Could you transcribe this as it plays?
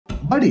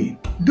Buddy,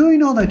 do you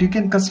know that you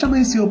can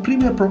customize your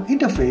Premiere Pro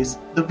interface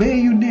the way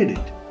you need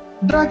it?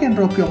 Drag and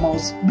drop your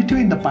mouse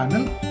between the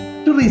panel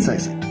to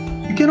resize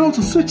it. You can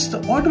also switch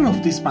the order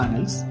of these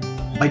panels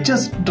by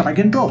just drag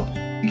and drop.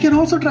 You can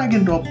also drag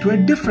and drop to a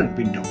different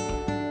window.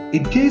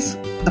 In case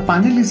the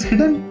panel is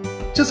hidden,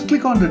 just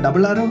click on the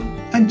double arrow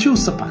and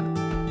choose the panel.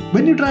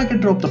 When you drag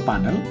and drop the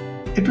panel,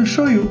 it will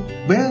show you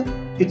where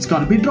it's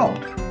going to be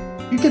dropped.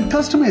 You can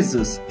customize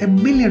this a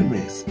million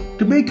ways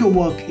to make your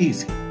work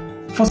easy.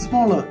 For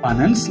smaller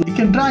panels, you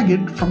can drag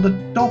it from the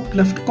top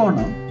left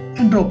corner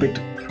and drop it.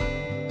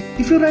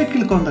 If you right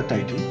click on the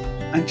title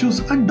and choose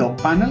Undock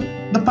Panel,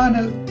 the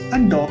panel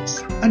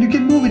undocks and you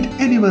can move it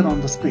anywhere on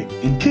the screen.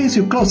 In case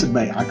you close it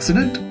by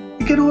accident,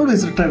 you can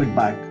always retrieve it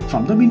back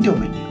from the window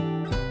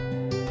menu.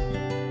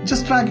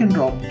 Just drag and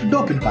drop to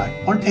dock it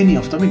back on any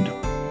of the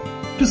windows.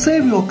 To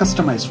save your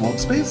customized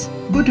workspace,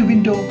 go to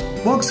Window,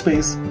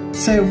 Workspace,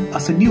 Save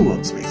as a new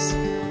workspace.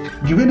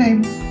 Give a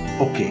name,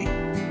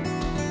 OK.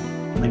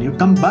 When you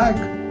come back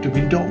to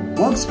Window,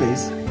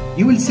 Workspace,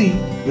 you will see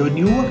your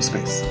new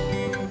workspace.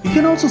 You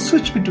can also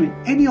switch between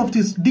any of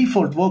these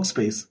default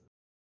workspace